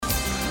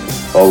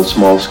all the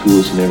small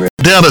schools and everything.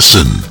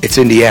 Dennison. It's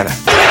Indiana.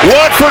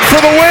 Watford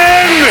for the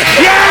win! Yes!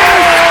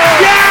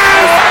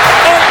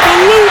 Yes!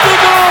 Unbelievable!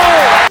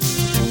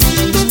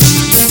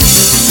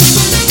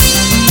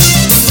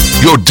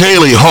 Your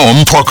daily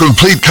home for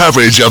complete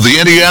coverage of the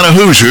Indiana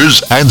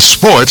Hoosiers and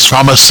sports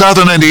from a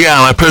Southern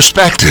Indiana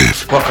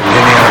perspective. Welcome to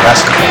Indiana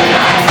basketball.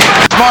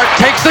 Smart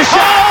takes the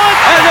shot,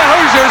 and the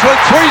Hoosiers with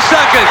 3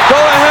 seconds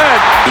go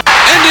ahead.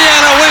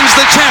 Indiana wins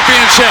the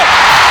championship.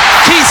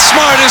 Keith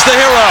Smart is the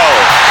hero.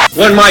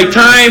 When my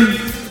time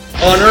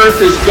on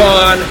earth is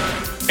gone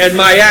and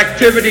my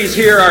activities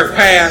here are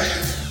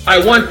past,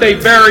 I want they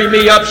bury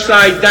me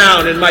upside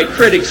down and my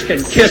critics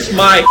can kiss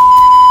my...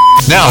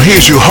 Now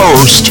here's your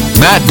host,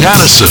 Matt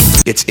Dennison.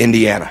 It's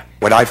Indiana,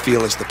 what I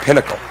feel is the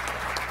pinnacle,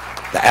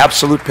 the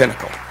absolute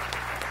pinnacle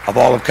of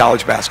all of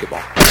college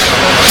basketball.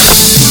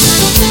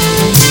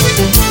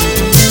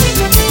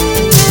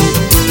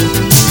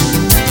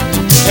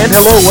 And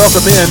hello,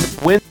 welcome in.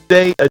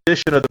 Wednesday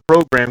edition of the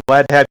program.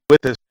 Glad to have you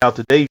with us. Now,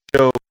 today's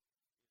show is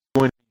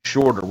going to be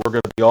shorter. We're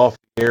going to be off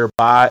the air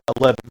by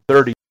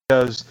 11:30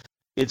 because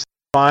it's the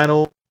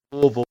final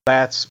Louisville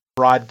Bats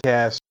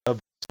broadcast of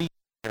the season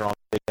here on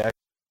Big X.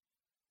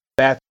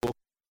 Bats will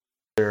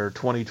their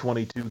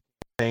 2022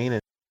 campaign,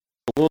 and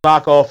we'll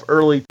knock off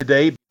early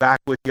today. Be back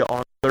with you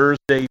on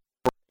Thursday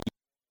for the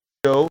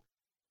show.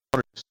 I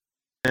wanted to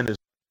spend as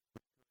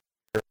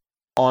much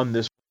on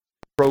this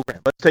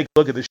program. Let's take a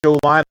look at the show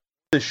line of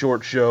this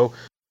short show.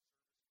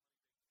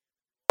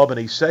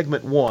 Albany,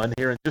 segment 1,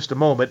 here in just a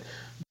moment.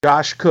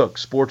 Josh Cook,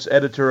 sports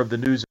editor of the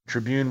News and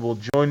Tribune, will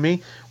join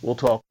me. We'll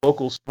talk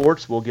local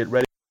sports. We'll get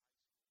ready.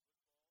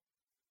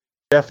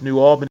 Jeff New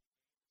Albany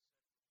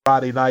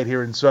Friday night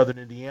here in Southern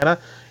Indiana,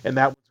 and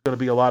that was going to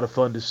be a lot of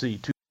fun to see.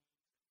 Two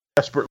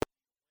desperately.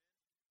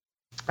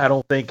 I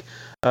don't think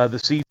the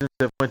seasons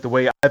have went the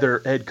way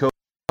either head coach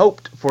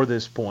hoped for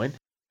this point.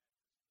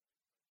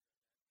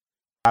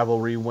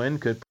 Rivalry win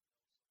could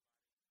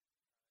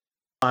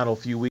final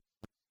few weeks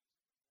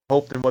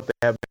hope than what they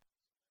have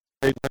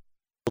big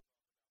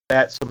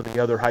that some of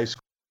the other high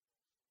school.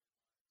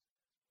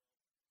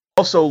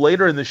 Also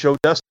later in the show,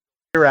 Dustin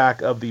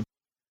Chirac of the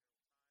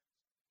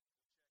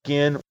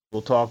again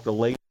we'll talk the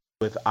latest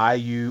with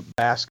IU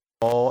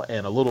basketball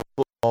and a little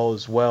football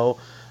as well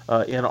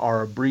in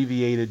our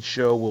abbreviated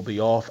show. We'll be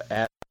off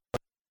at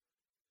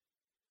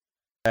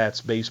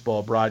that's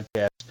baseball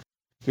broadcast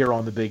here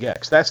on the Big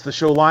X. That's the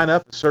show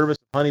lineup, the service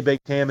of Honey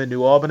Baked Ham in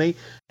New Albany.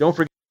 Don't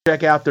forget to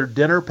check out their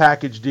dinner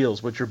package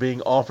deals, which are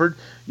being offered.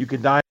 You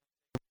can dine,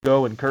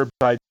 go, and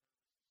curbside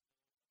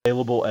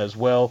available as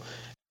well.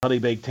 Honey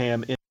Baked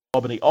Ham in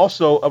Albany.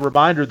 Also, a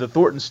reminder, the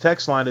Thornton's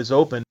text line is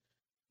open. If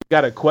you've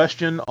got a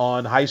question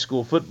on high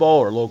school football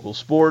or local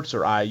sports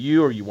or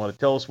IU, or you want to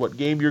tell us what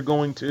game you're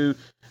going to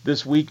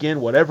this weekend,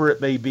 whatever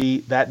it may be,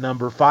 that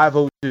number,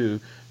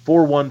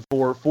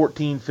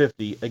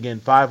 502-414-1450.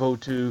 Again,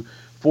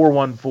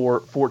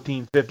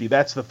 502-414-1450.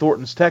 That's the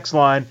Thornton's text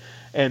line,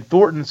 and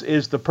Thornton's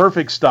is the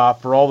perfect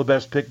stop for all the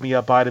best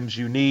pick-me-up items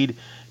you need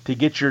to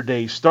get your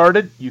day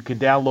started. You can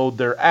download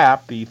their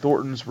app, the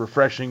Thornton's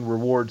Refreshing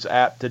Rewards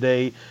app,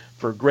 today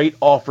for great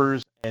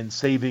offers and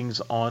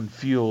savings on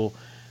fuel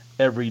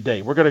every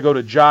day. We're going to go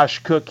to Josh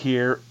Cook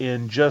here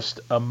in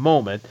just a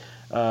moment,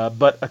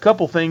 but a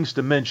couple things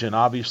to mention.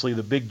 Obviously,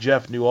 the Big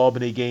Jeff New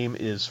Albany game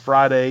is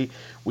Friday.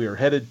 We are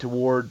headed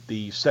toward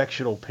the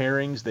sectional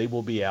pairings. They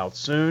will be out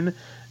soon,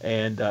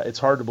 and it's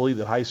hard to believe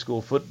that high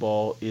school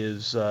football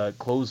is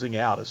closing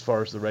out as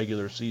far as the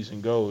regular season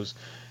goes.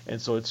 And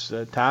so it's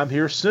time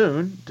here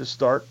soon to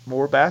start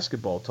more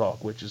basketball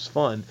talk, which is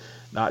fun.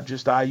 Not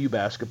just IU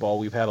basketball.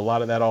 We've had a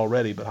lot of that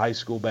already, but high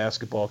school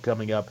basketball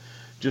coming up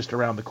just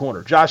around the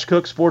corner. Josh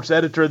Cook, sports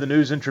editor of the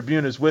News and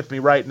Tribune, is with me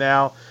right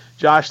now.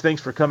 Josh,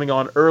 thanks for coming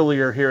on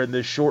earlier here in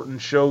this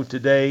shortened show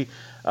today.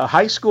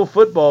 High school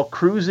football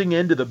cruising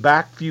into the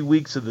back few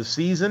weeks of the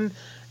season,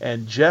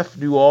 and Jeff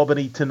New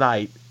Albany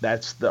tonight.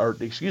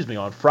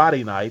 On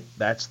Friday night.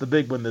 That's the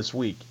big one this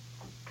week.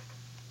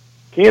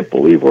 Can't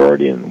believe we're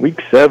already in week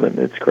 7.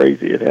 It's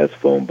crazy. It has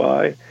flown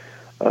by.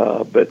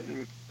 But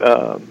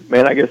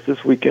man, I guess this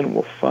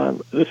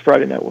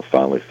Friday night will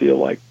finally feel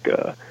like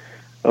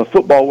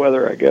football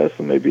weather, I guess,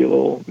 and maybe a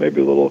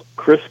little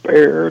crisp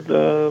air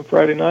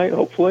Friday night,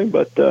 hopefully.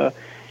 But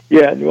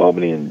yeah, New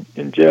Albany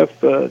and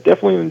Jeff,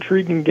 definitely an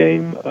intriguing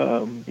game.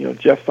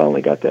 Jeff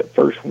finally got that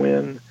first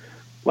win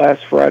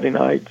last Friday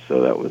night,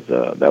 so that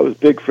was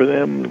big for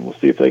them. And we'll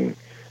see if they can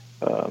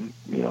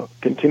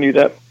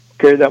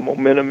carry that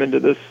momentum into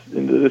this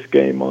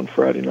game on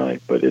Friday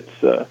night. But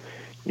it's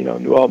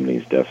New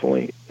Albany's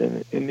definitely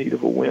in need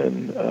of a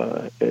win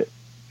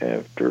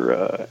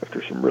after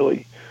some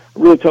really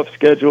tough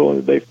schedule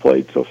that they've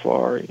played so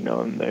far.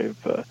 And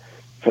they've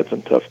had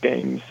some tough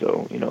games.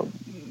 So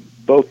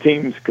both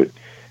teams could.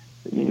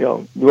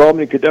 New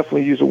Albany could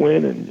definitely use a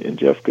win, and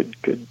Jeff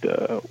would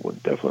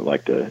definitely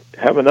like to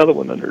have another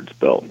one under its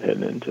belt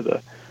heading into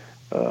the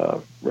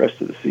rest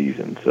of the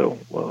season. So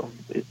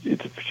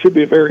it should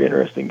be a very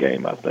interesting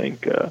game, I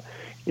think. The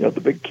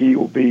big key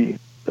will be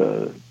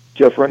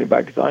Jeff running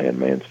back Zion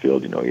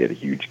Mansfield, he had a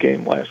huge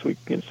game last week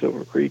against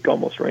Silver Creek,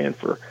 almost ran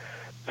for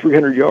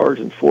 300 yards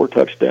and 4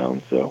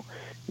 touchdowns. So,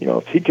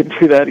 if he can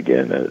do that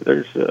again,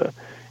 that'd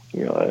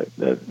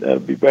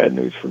be bad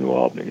news for New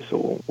Albany.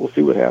 So we'll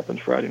see what happens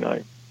Friday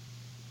night.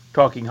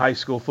 Talking high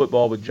school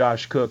football with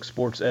Josh Cook,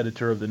 sports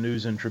editor of the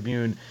News and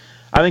Tribune.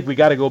 I think we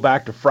got to go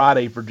back to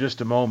Friday for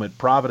just a moment.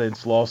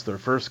 Providence lost their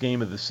first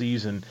game of the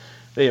season.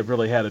 They have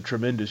really had a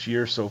tremendous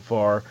year so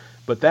far.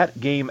 But that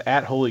game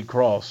at Holy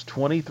Cross,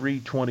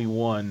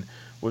 23-21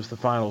 was the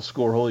final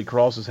score. Holy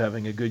Cross is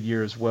having a good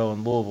year as well,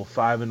 and Louisville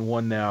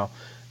 5-1 now.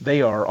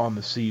 They are on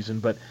the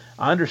season. But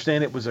I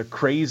understand it was a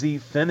crazy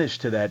finish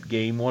to that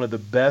game, one of the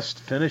best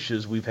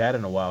finishes we've had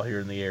in a while here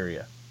in the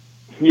area.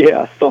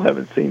 Yeah, I still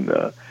haven't seen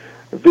the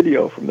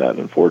video from that,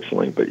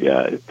 unfortunately. But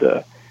yeah,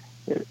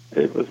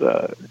 it was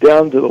a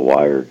down to the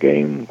wire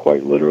game,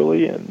 quite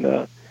literally,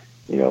 and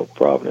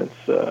Providence,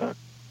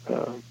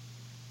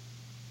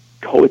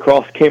 Holy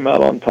Cross came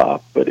out on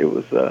top, but it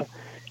was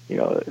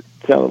it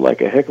sounded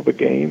like a heck of a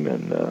game,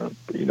 and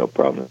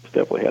Providence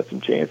definitely had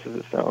some chances.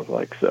 It sounds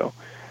like so,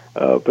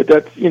 but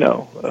that's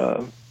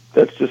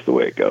that's just the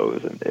way it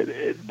goes, and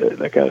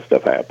that kind of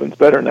stuff happens.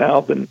 Better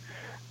now than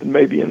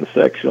maybe in the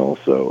sectional.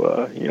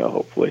 So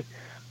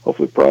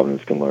hopefully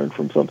Providence can learn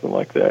from something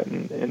like that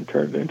and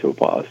turn it into a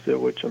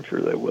positive, which I'm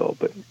sure they will.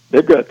 But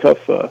they've got a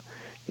tough,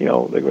 they've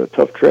got a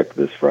tough trek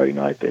this Friday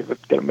night. They've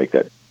got to make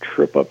that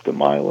trip up to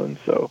Milan.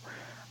 So,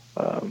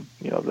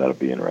 that'll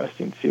be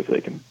interesting to see if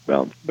they can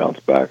bounce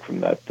back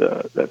from that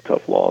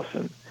tough loss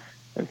and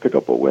pick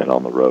up a win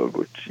on the road,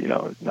 which,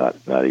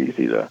 not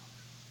easy to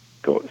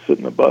go sit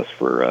in the bus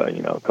for,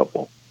 a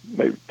couple,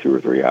 maybe 2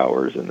 or 3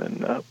 hours and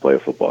then play a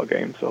football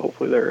game. So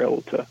hopefully they're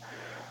able to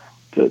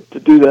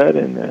do that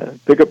and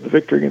pick up the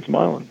victory against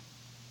Milan.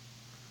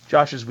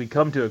 Josh, as we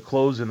come to a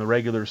close in the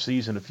regular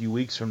season a few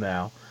weeks from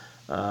now,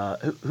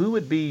 who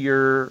would be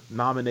your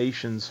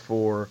nominations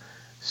for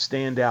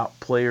standout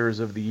players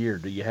of the year?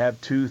 Do you have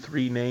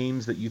 2-3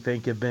 names that you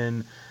think have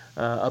been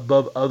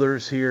above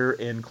others here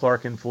in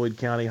Clark and Floyd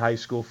County high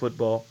school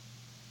football?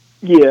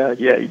 Yeah.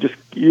 You just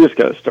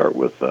got to start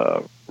with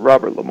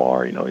Robert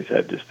Lamar. He's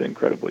had just an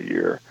incredible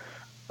year.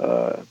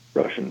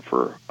 Rushing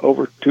for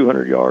over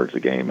 200 yards a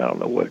game. I don't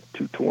know what,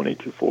 220,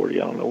 240.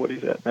 I don't know what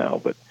he's at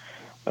now, but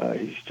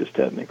he's just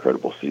had an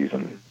incredible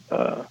season.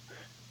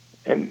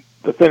 And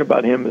the thing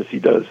about him is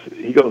he's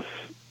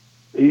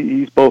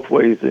both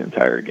ways the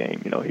entire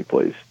game. He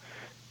plays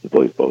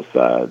both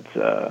sides.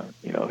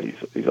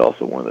 He's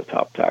also one of the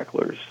top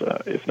tacklers,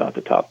 if not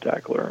the top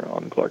tackler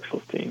on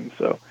Clarksville's team.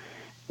 So,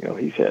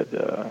 he's had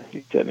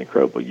an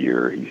incredible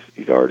year.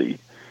 He's already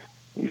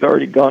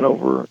gone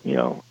over,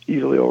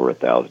 easily over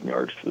 1,000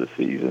 yards for the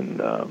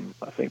season.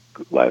 I think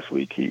last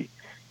week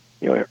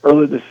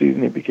earlier this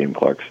season he became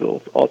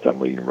Clarksville's all-time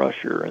leading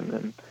rusher, and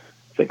then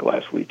I think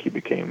last week he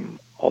became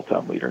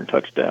all-time leader in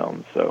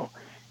touchdowns. So,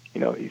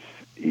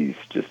 he's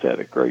just had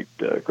a great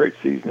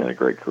season and a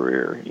great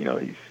career.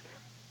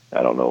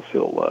 I don't know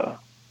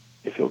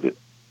if he'll get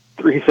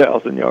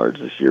 3,000 yards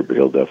this year, but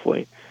he'll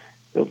definitely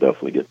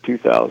get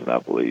 2,000, I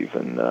believe.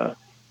 And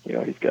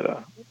he's got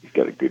a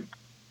good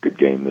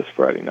game this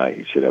Friday night.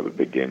 He should have a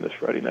big game this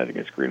Friday night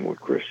against Greenwood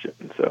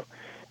Christian. So,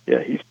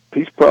 yeah, he's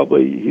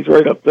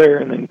right up there.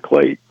 And then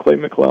Clay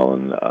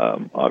McClellan,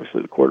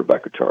 obviously the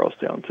quarterback of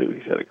Charlestown too.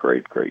 He's had a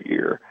great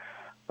year.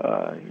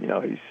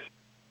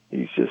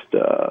 He's just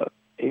a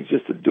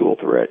dual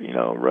threat.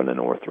 Running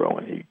or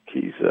throwing.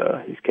 He's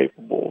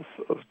capable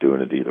of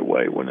doing it either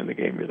way, winning the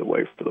game either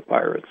way for the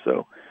Pirates.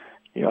 So,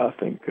 I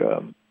think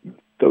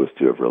those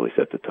two have really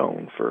set the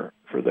tone for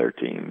their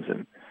teams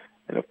and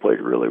have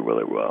played really,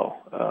 really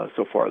well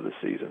so far this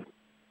season.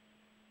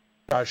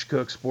 Josh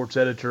Cook, sports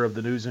editor of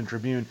the News and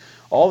Tribune.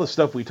 All the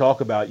stuff we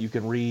talk about, you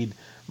can read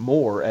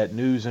more at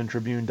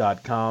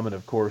newsandtribune.com, and,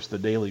 of course, the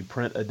daily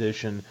print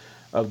edition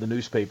of the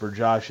newspaper.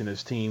 Josh and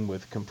his team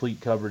with complete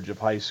coverage of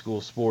high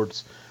school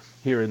sports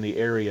here in the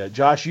area.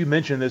 Josh, you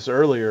mentioned this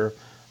earlier,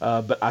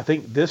 but I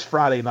think this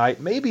Friday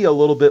night, maybe a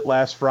little bit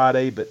last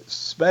Friday, but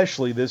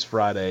especially this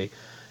Friday,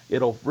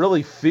 it'll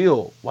really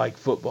feel like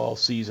football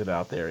season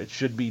out there. It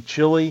should be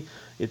chilly.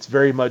 It's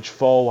very much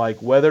fall-like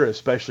weather,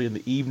 especially in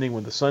the evening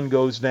when the sun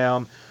goes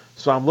down.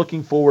 So I'm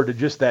looking forward to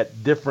just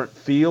that different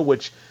feel,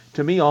 which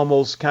to me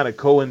almost kind of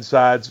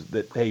coincides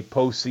that, hey,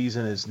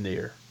 postseason is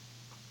near.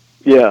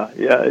 Yeah,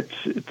 it's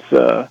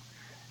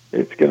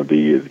gonna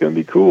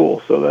be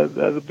cool. So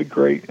that'll be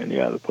great. And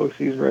yeah, the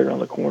postseason right around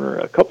the corner.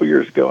 A couple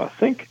years ago, I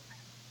think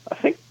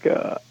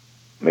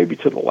maybe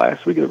to the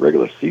last week of the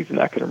regular season,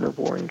 I can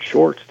remember wearing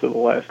shorts to the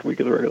last week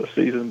of the regular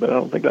season, but I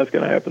don't think that's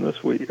going to happen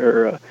this week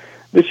or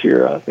this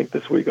year. I think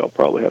this week I'll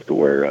probably have to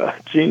wear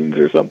jeans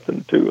or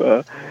something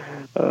to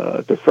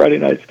Friday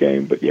night's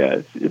game. But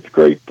yeah, it's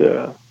great.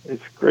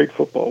 It's great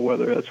football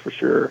weather, that's for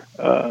sure.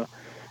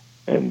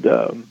 And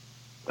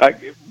I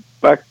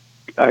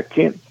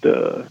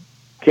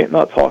can't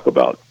not talk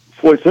about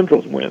Floyd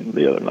Central's win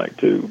the other night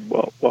too.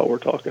 While we're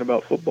talking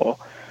about football.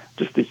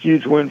 Just a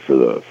huge win for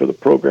the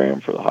program,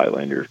 for the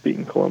Highlanders,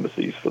 beating Columbus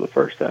East for the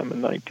first time in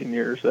 19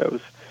 years. That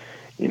was,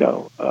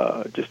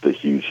 just a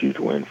huge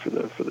win for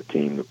the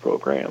team, the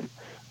program,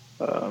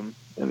 and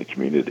the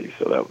community.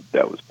 So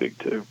that was big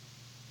too.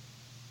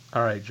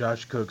 All right,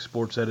 Josh Cook,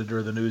 sports editor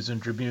of the News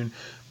and Tribune.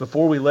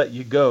 Before we let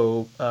you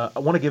go, I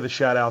want to give a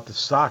shout out to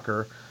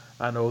soccer.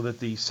 I know that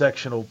the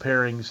sectional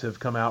pairings have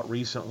come out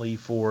recently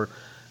for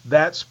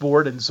that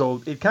sport, and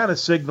so it kind of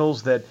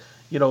signals that,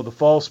 the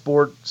fall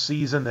sport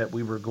season that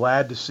we were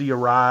glad to see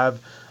arrive,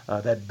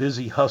 that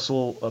busy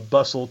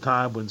bustle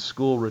time when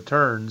school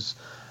returns,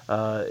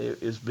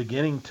 is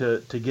beginning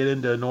to get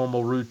into a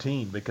normal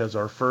routine, because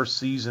our first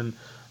season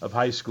of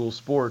high school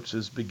sports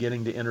is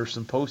beginning to enter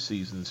some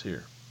postseasons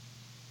here.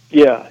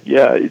 Yeah.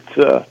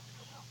 It's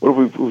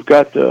we've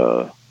got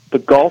the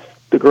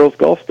girls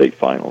golf state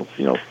finals.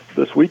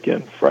 This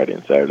weekend, Friday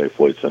and Saturday.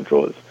 Floyd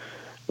Central has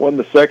won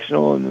the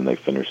sectional, and then they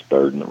finished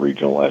third in the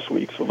regional last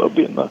week. So they'll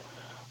be in the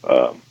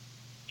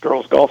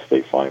girls golf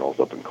state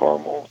finals up in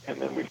Carmel, and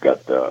then we've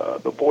got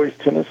the boys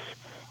tennis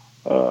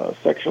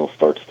sectional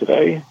starts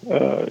today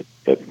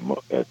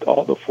at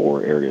all the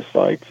 4 area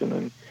sites, and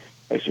then,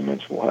 as you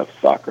mentioned, we'll have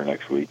soccer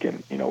next week,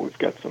 and we've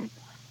got some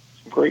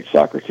great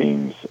soccer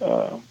teams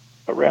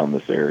around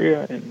this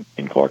area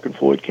in Clark and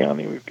Floyd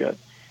County. We've got,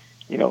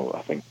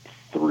 I think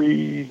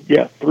 3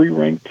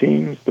 ranked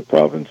teams. The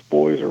Providence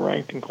boys are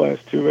ranked in Class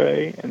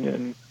 2A, and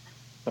then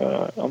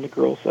on the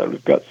girls' side,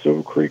 we've got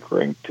Silver Creek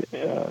ranked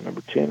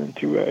number 10 in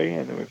 2A,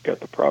 and then we've got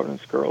the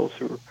Providence girls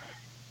who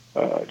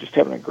are just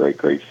having a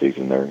great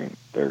season.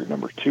 They're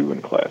number 2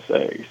 in Class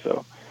A.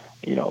 So,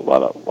 a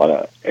lot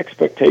of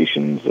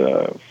expectations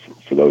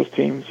for those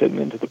teams heading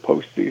into the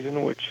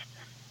postseason, which,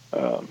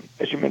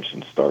 as you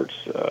mentioned, starts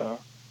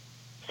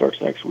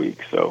next week.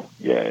 So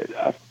yeah,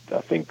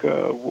 I think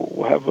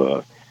we'll have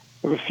a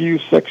few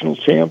sectional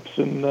champs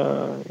in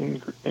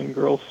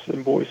girls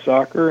and boys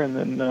soccer, and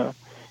then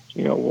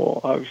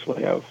we'll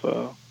obviously have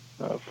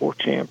 4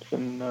 champs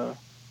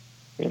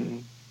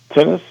in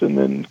tennis, and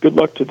then good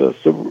luck to the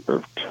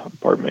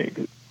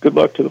good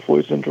luck to the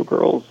Floyd Central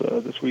girls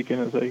this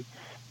weekend as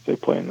they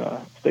play in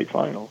the state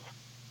finals.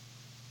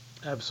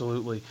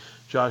 Absolutely.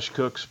 Josh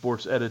Cook,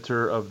 sports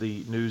editor of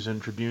the News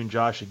and Tribune.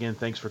 Josh, again,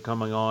 thanks for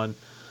coming on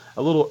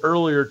a little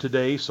earlier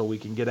today so we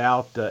can get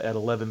out at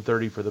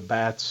 11:30 for the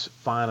Bats'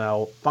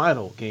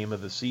 final game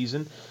of the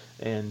season,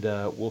 and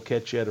we'll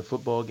catch you at a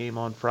football game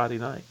on Friday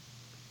night.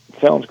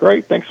 Sounds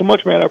great. Thanks so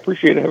much, man. I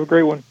appreciate it. Have a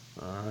great one.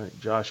 All right,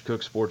 Josh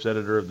Cook, sports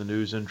editor of the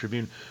News and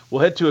Tribune.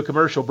 We'll head to a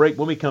commercial break.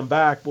 When we come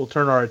back, we'll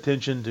turn our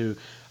attention to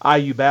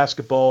IU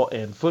basketball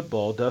and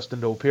football.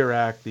 Dustin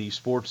Dopirak, the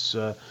sports,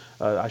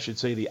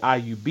 the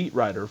IU beat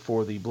writer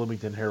for the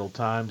Bloomington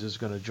Herald-Times, is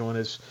going to join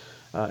us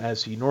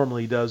as he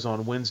normally does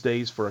on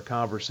Wednesdays for a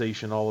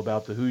conversation all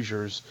about the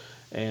Hoosiers.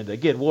 And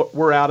again,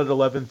 we're out at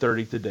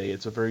 11:30 today.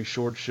 It's a very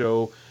short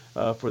show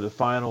for the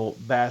final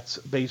Bats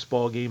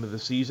baseball game of the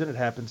season. It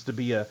happens to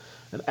be an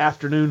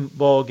afternoon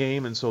ball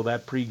game, and so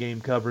that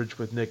pregame coverage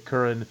with Nick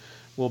Curran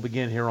will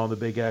begin here on the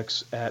Big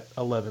X at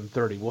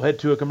 11:30. We'll head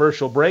to a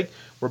commercial break.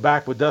 We're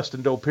back with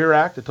Dustin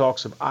Dopirak to talk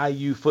some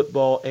IU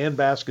football and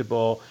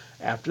basketball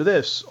after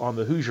this on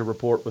the Hoosier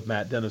Report with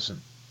Matt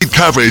Dennison.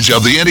 Coverage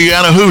of the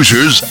Indiana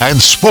Hoosiers and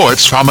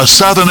sports from a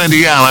Southern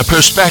Indiana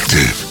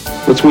perspective.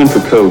 Let's win for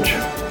Coach.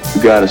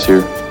 You got us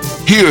here.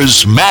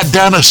 Here's Matt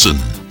Dennison.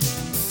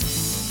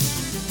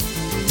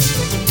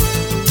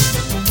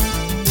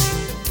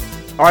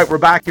 All right, we're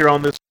back here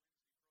on this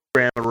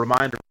program. A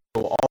reminder,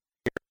 all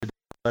here today,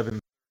 11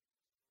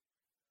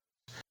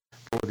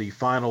 for the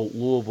final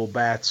Louisville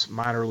Bats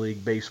minor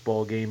league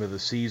baseball game of the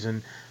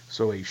season.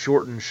 So a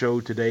shortened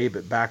show today,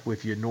 but back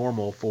with you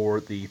normal for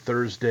the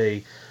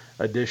Thursday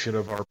edition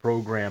of our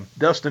program.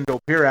 Dustin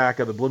Dopirak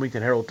of the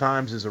Bloomington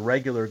Herald-Times is a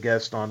regular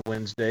guest on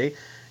Wednesday,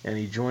 and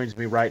he joins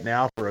me right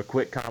now for a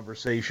quick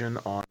conversation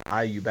on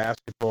IU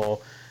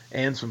basketball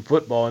and some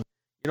football. And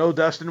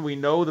Dustin, we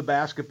know the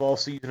basketball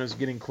season is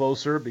getting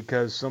closer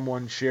because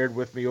someone shared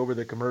with me over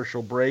the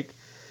commercial break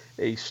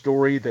a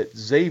story that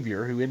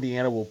Xavier, who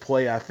Indiana will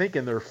play, I think,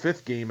 in their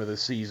 5th game of the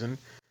season,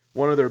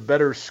 one of their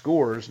better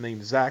scorers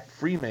named Zach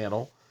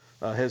Fremantle,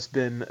 has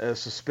been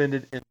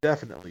suspended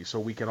indefinitely. So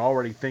we can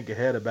already think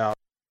ahead about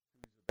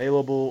who's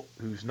available,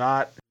 who's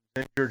not,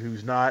 who's injured,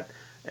 who's not.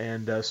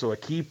 And so a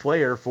key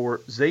player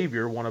for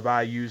Xavier, one of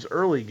IU's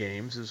early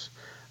games, is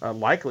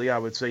likely, I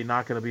would say,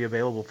 not going to be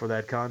available for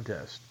that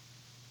contest.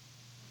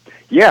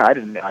 Yeah, I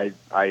didn't.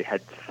 I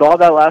had saw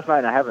that last night,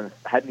 and I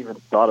hadn't even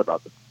thought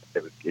about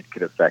it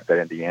could affect that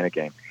Indiana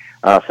game.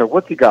 So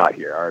what's he got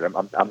here? All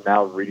right, I'm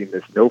now reading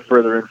this. No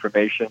further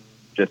information.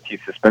 Just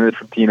he's suspended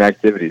from team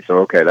activity. So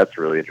okay, that's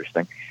really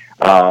interesting.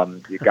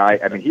 The guy.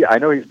 I mean, I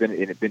know he's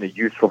been a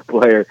useful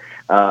player.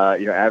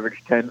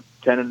 Averaged 10.4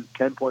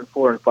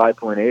 and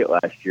 5.8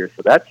 last year.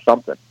 So that's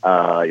something.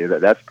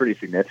 That's pretty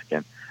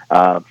significant.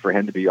 For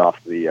him to be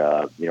off the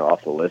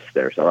off the list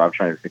there. So I'm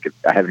trying to think.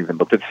 I haven't even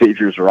looked at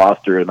Xavier's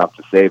roster enough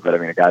to say, but I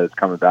mean, a guy that's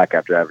coming back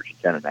after averaging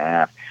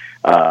 10.5.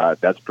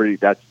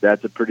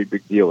 That's a pretty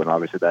big deal, and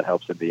obviously that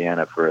helps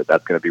Indiana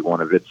that's going to be one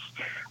of its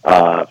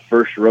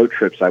first road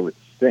trips, I would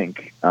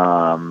think.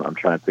 I'm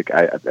trying to think.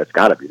 That's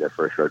got to be their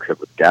first road trip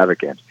with the Gavitt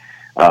games.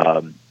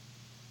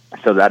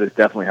 So that is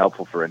definitely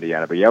helpful for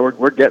Indiana. But yeah,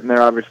 we're getting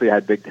there. Obviously,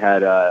 had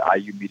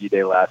IU Media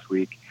Day last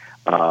week,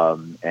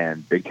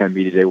 and Big Ten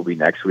Media Day will be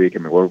next week. I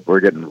mean, we're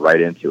getting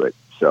right into it.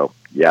 So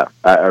yeah,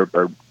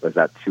 or was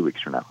that 2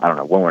 weeks from now? I don't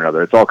know, one way or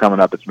another. It's all coming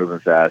up. It's moving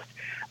fast,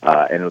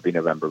 and it'll be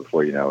November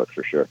before you know it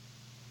for sure.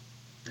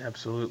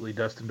 Absolutely.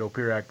 Dustin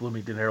Dopirak,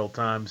 Bloomington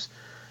Herald-Times,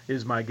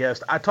 is my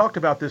guest. I talked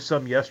about this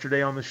some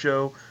yesterday on the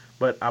show,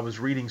 but I was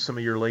reading some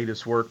of your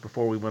latest work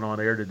before we went on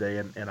air today,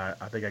 and I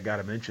think I got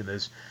to mention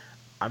this.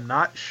 I'm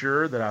not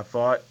sure that I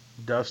thought,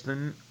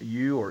 Dustin,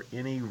 you or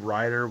any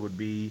writer would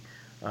be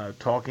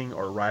talking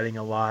or writing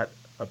a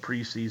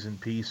preseason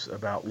piece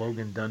about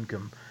Logan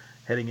Duncombe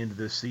heading into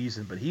this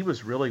season, but he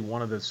was really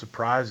one of the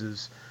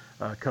surprises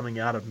coming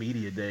out of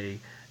Media Day,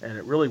 and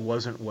it really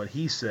wasn't what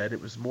he said.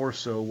 It was more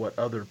so what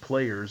other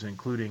players,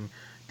 including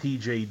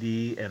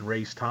TJD and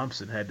Race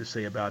Thompson, had to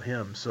say about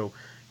him. So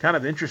kind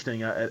of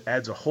interesting. It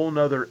adds a whole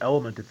nother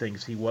element to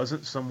things. He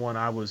wasn't someone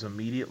I was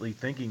immediately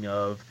thinking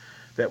of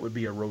that would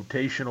be a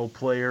rotational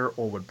player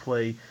or would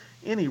play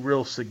any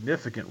real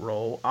significant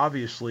role.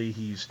 Obviously,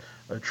 he's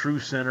a true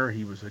center.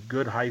 He was a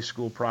good high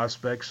school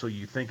prospect, so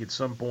you think at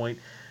some point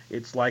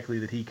it's likely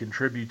that he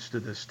contributes to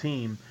this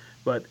team.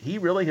 But he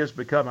really has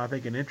become, I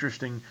think, an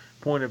interesting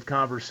point of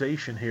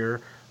conversation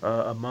here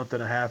a month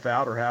and a half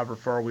out or however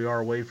far we are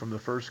away from the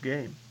first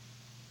game.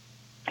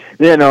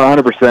 Yeah, no,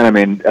 100%. I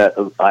mean,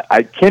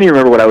 I can't even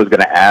remember what I was going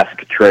to ask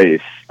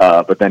Trace,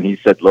 but then he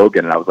said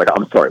Logan, and I was like,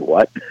 I'm sorry,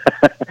 what?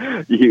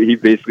 he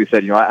basically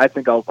said, I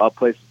think I'll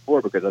play some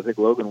 4 because I think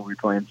Logan will be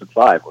playing some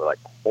 5. We're like,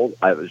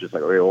 I was just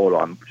like, wait, hold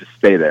on, just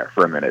stay there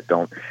for a minute.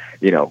 Don't,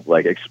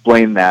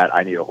 explain that.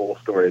 I need a whole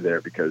story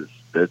there because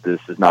this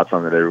is not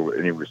something that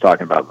anyone was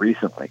talking about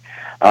recently.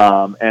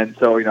 And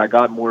so, I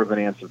got more of an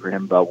answer for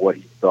him about what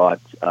he thought,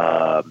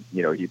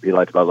 he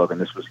liked about Logan.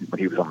 This was when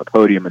he was on the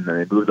podium, and then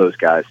they moved those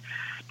guys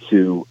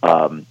to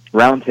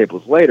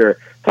roundtables later.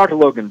 Talked to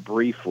Logan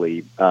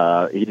briefly.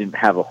 He didn't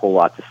have a whole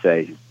lot to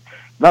say. He's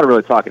not a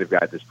really talkative guy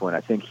at this point.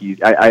 I think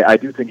I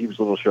do think he was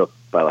a little shook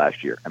by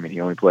last year. I mean,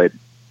 he only played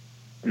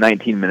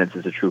 19 minutes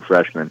as a true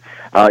freshman.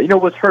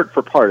 Was hurt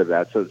for part of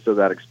that, so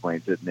that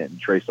explains it. And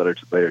Trace later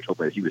told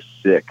me that he was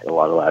sick a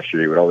lot of last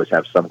year. He would always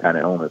have some kind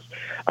of illness.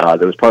 That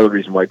was part of the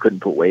reason why he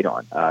couldn't put weight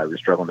on. He was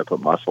struggling to put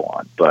muscle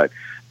on. But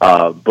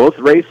both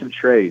Race and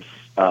Trace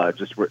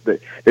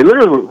they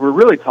literally were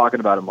really talking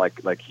about him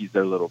like he's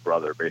their little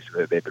brother,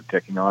 basically, that they've been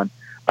picking on.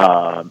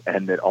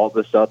 And that all of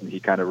a sudden he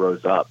kind of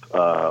rose up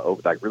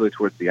really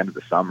towards the end of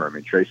the summer. I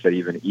mean, Trace said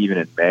even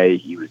in May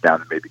he was down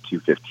to maybe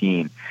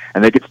 215,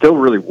 and they could still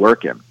really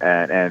work him.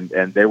 And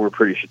they were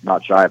pretty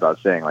not shy about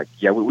saying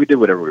we did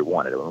whatever we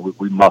wanted. I mean,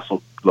 we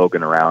muscled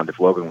Logan around. If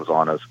Logan was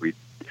on us, we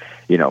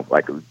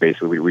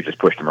just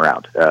pushed him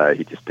around.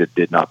 He just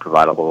did not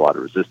provide a whole lot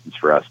of resistance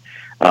for us.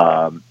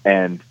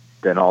 And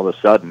then all of a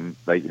sudden,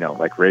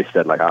 like Ray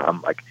said,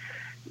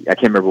 I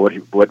can't remember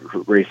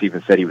what Race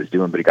even said he was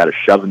doing, but he got a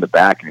shove in the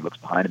back, and he looks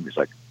behind him. He's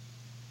like,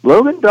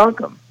 Logan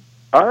Duncombe.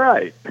 All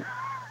right.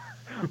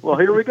 Well,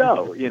 here we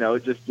go.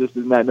 Just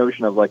in that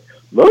notion of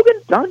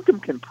Logan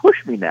Duncombe can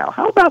push me now.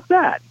 How about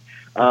that?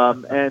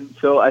 And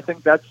so I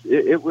think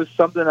it was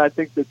something I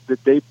think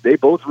that they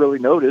both really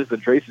noticed,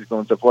 and Tracy's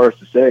going so far as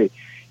to say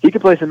he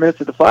could play some minutes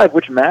at the 5,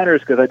 which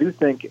matters because I do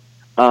think,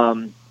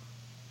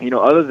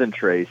 other than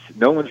Trace,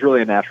 no one's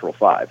really a natural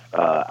 5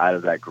 out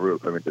of that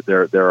group. I mean,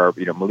 there are,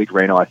 Malik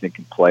Rayno, I think,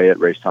 can play it.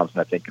 Race Thompson,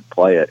 I think, can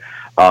play it.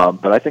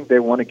 But I think they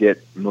want to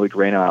get Malik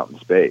Rayno out in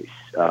space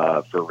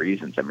for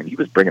reasons. I mean, he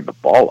was bringing the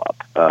ball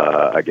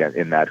up again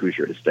in that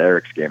Hoosier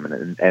Hysterics game,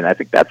 and I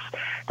think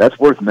that's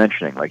worth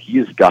mentioning.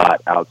 He's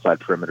got outside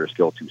perimeter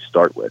skill to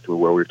start with,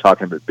 where we've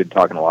been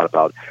talking a lot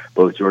about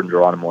both Jordan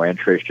Geronimo and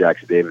Trace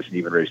Jackson Davis and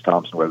even Race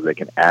Thompson, whether they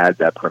can add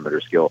that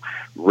perimeter skill.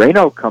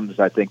 Rayno comes,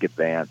 I think,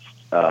 advanced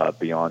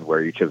beyond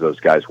where each of those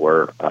guys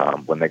were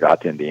when they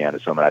got to Indiana.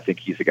 So I think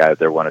he's a guy that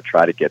they want to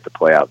try to get to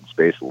play out in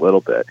space a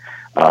little bit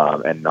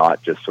and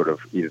not just sort of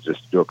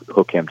just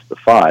hook him to the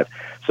 5.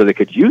 So they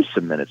could use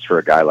some minutes for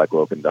a guy like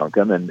Logan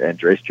Duncombe, and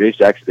Trace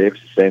Jackson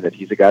Davis is saying that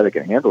he's a guy that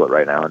can handle it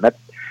right now. And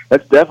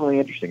that's definitely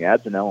interesting,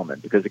 adds an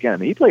element, because, again,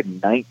 he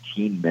played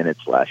 19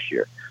 minutes last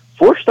year.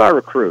 4-star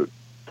recruit,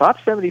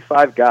 top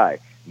 75 guy,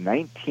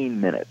 19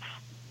 minutes.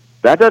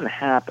 That doesn't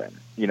happen.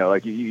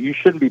 You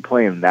shouldn't be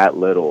playing that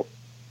little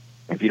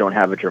if you don't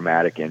have a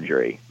dramatic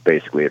injury,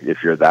 basically,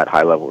 if you're that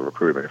high-level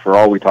recruitment. For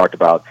all we talked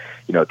about,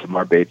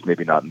 Tamar Bates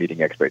maybe not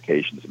meeting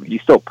expectations, I mean, he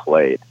still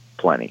played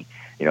plenty.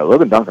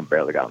 Logan Duncombe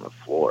barely got on the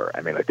floor.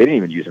 I mean, they didn't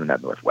even use him in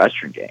that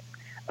Northwestern game,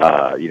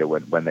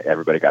 when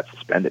everybody got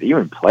suspended. He didn't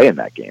even play in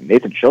that game.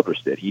 Nathan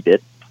Childress did. He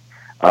didn't.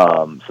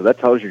 So that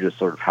tells you just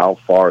sort of how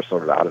far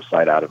sort of out of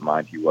sight, out of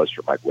mind he was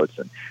for Mike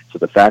Woodson. So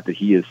the fact that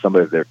he is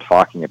somebody they're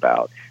talking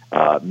about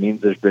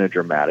means there's been a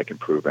dramatic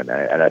improvement.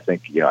 And I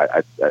think,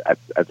 I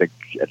think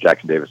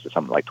Jackson Davis is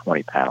something like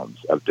 20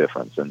 pounds of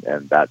difference.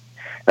 And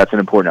that's an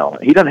important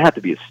element. He doesn't have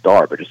to be a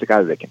star, but just a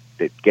guy that can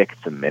get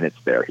some minutes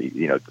there.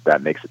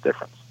 That makes a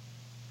difference.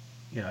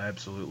 Yeah,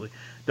 absolutely.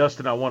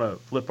 Dustin, I want to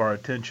flip our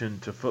attention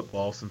to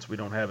football since we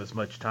don't have as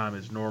much time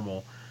as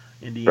normal.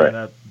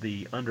 Indiana,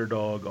 the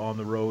underdog on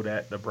the road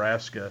at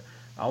Nebraska.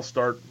 I'll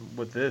start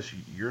with this.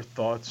 Your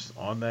thoughts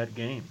on that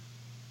game?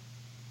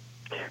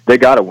 They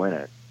got to win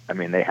it. I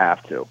mean, they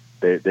have to.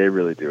 They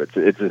really do.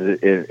 It's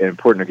an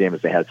important game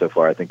as they had so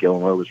far. I think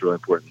Illinois was really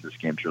important. This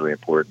game's really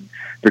important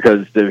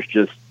because there's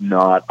just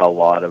not a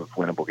lot of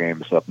winnable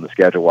games left in the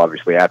schedule.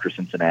 Obviously, after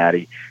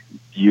Cincinnati,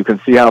 you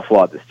can see how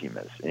flawed this team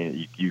is,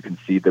 and you can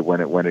see that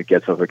when it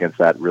gets up against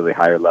that really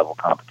higher level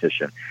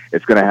competition,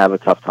 it's going to have a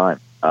tough time.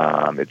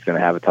 It's going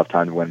to have a tough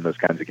time to win those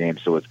kinds of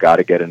games. So it's got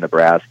to get in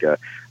Nebraska.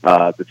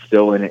 That's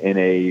still in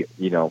a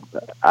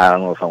I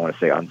don't know if I want to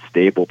say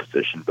unstable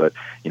position, but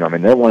I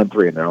mean they're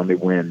 1-3 and their only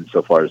win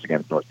so far is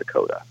against North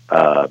Dakota.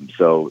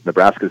 So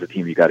Nebraska is a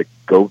team you got to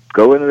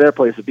go into their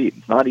place to beat.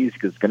 It's not easy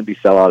because it's going to be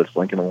sellout. It's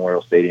Lincoln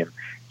Memorial Stadium.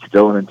 It's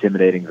still an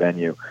intimidating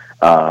venue.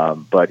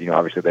 But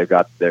obviously they've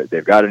got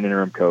an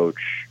interim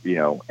coach,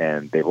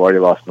 and they've already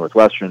lost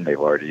Northwestern. They've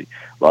already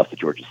lost to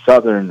Georgia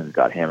Southern and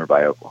got hammered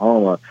by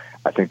Oklahoma.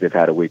 I think they've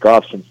had a week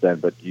off since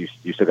then, but you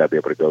still got to be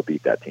able to go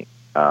beat that team,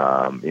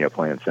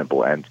 plain and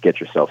simple, and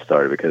get yourself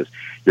started because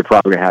you're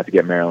probably going to have to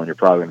get Maryland. You're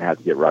probably going to have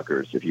to get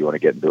Rutgers if you want to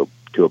get into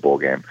a bowl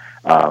game.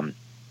 So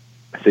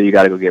you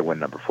got to go get win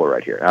number 4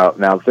 right here.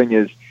 Now the thing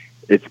is,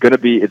 it's got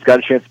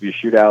a chance to be a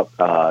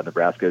shootout.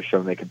 Nebraska has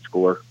shown they can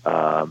score.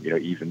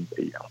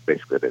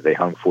 Basically they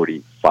hung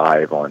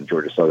 45 on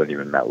Georgia Southern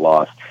even in that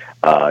loss.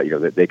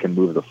 They can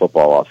move the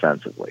football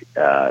offensively.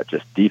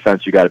 Just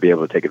defense, you got to be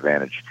able to take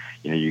advantage.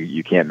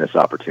 You can't miss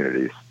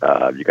opportunities.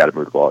 You got to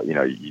move the ball. You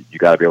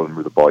got to be able to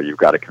move the ball. You've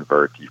got to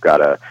convert. You've got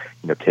to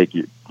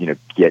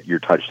get your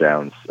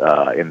touchdowns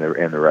in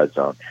the red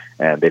zone.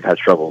 And they've had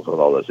struggles with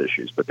all those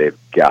issues, but they've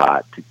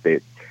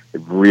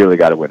really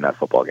got to win that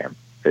football game.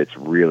 It's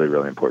really,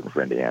 really important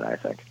for Indiana, I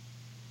think.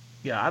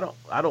 Yeah,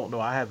 I don't know.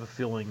 I have a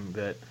feeling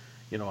that,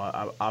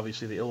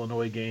 obviously the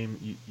Illinois game,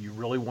 you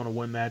really want to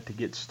win that to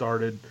get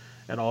started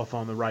and off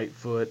on the right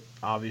foot.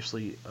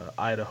 Obviously,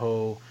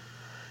 Idaho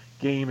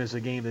game is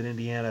a game that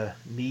Indiana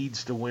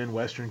needs to win.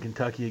 Western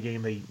Kentucky, a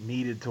game they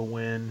needed to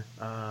win.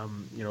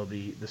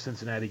 The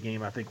Cincinnati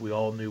game, I think we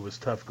all knew was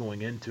tough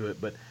going into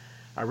it, but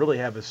I really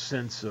have a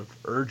sense of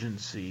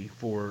urgency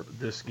for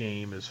this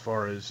game as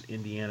far as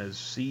Indiana's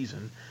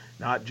season.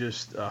 Not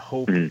just a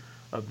hope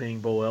of being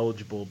bowl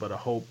eligible, but a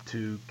hope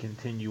to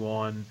continue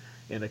on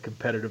in a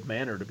competitive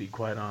manner, to be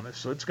quite honest.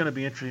 So it's going to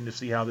be interesting to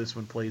see how this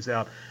one plays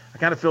out. I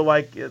kind of feel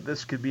like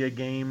this could be a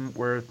game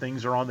where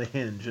things are on the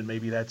hinge, and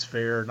maybe that's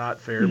fair or not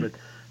fair, but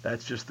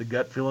that's just the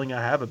gut feeling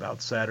I have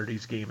about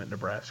Saturday's game at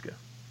Nebraska.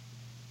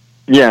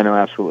 Yeah, no,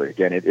 absolutely.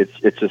 Again,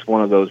 it's just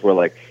one of those where,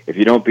 like, if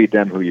you don't beat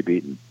them, who you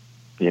beating?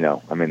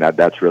 I mean,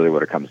 that's really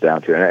what it comes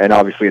down to. And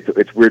obviously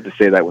it's weird to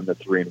say that when they're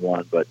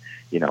 3-1, but,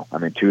 I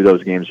mean, 2 of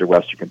those games are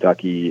Western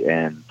Kentucky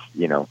and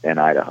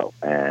Idaho.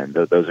 And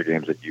those are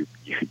games that you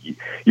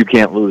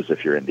can't lose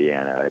if you're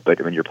Indiana.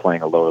 But when you're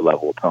playing a lower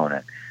level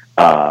opponent,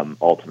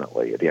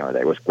 ultimately, at the end of the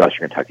day,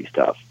 Western Kentucky's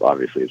tough,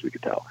 obviously, as we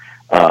could tell.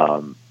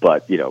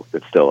 But,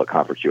 it's still a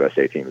Conference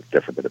USA team. It's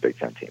different than a Big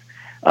Ten team.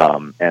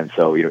 And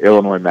so,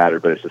 Illinois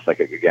mattered, but it's just like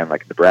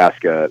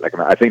Nebraska.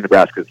 I think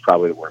Nebraska is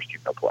probably the worst team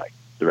they'll play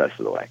the rest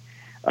of the way.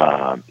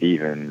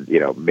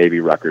 Maybe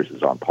Rutgers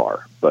is on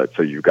par, but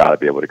so you've got to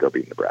be able to go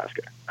beat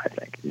Nebraska. I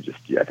think you just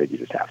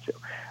have to.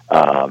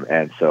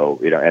 And so,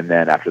 and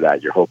then after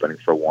that, you're hoping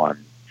for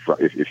one.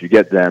 If you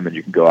get them and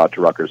you can go out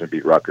to Rutgers and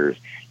beat Rutgers,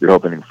 you're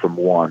hoping for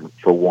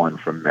one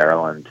from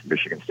Maryland,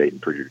 Michigan State,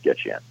 and Purdue to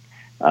get you in.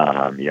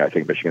 I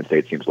think Michigan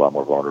State seems a lot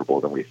more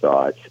vulnerable than we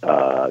thought.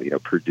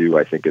 Purdue,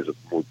 I think, is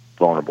more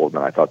vulnerable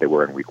than I thought they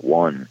were in week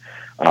 1.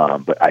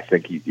 But I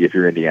think if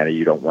you're Indiana,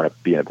 you don't want to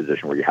be in a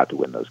position where you have to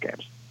win those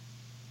games.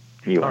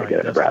 You want to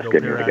get a Nebraska,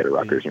 you want to get a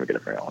Rutgers, you want to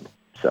get a Maryland.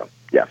 So,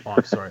 yeah. Oh,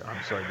 I'm sorry,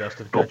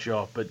 Dustin, to cut you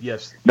off. But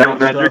yes. No,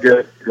 you're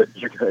good.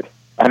 You're good.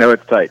 I know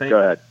it's tight. Go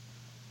ahead.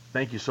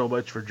 Thank you so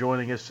much for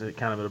joining us.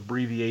 Kind of an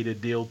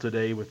abbreviated deal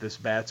today with this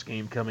Bats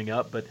game coming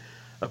up, but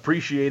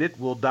appreciate it.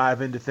 We'll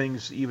dive into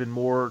things even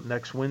more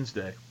next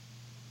Wednesday.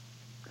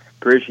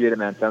 Appreciate it,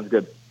 man. Sounds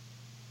good.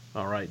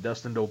 All right,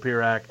 Dustin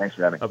Dopirak, thanks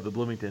for having me, of the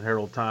Bloomington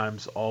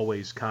Herald-Times,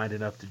 always kind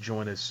enough to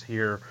join us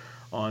here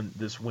on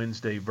this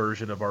Wednesday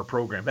version of our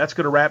program. That's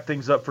going to wrap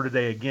things up for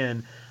today.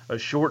 Again, a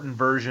shortened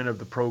version of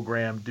the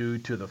program due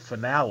to the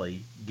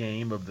finale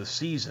game of the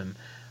season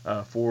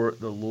for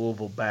the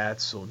Louisville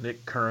Bats. So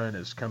Nick Curran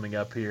is coming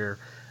up here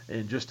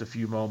in just a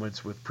few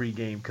moments with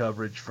pregame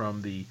coverage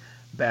from the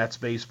Bats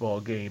baseball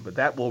game. But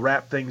that will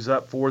wrap things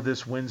up for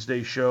this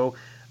Wednesday show.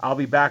 I'll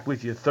be back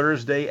with you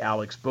Thursday.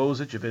 Alex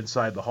Bozich of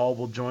Inside the Hall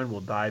will join. We'll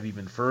dive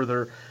even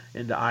further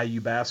into IU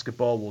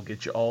basketball. We'll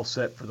get you all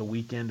set for the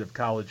weekend of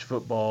college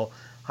football,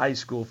 high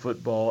school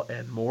football,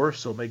 and more.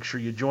 So make sure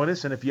you join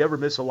us. And if you ever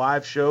miss a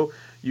live show,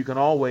 you can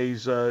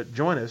always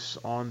join us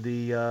on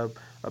the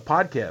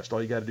podcast.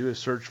 All you got to do is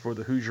search for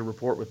the Hoosier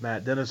Report with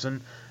Matt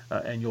Dennison,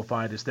 and you'll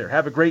find us there.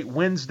 Have a great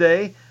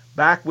Wednesday.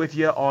 Back with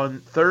you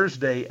on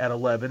Thursday at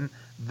 11.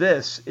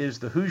 This is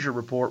the Hoosier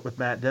Report with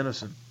Matt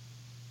Dennison.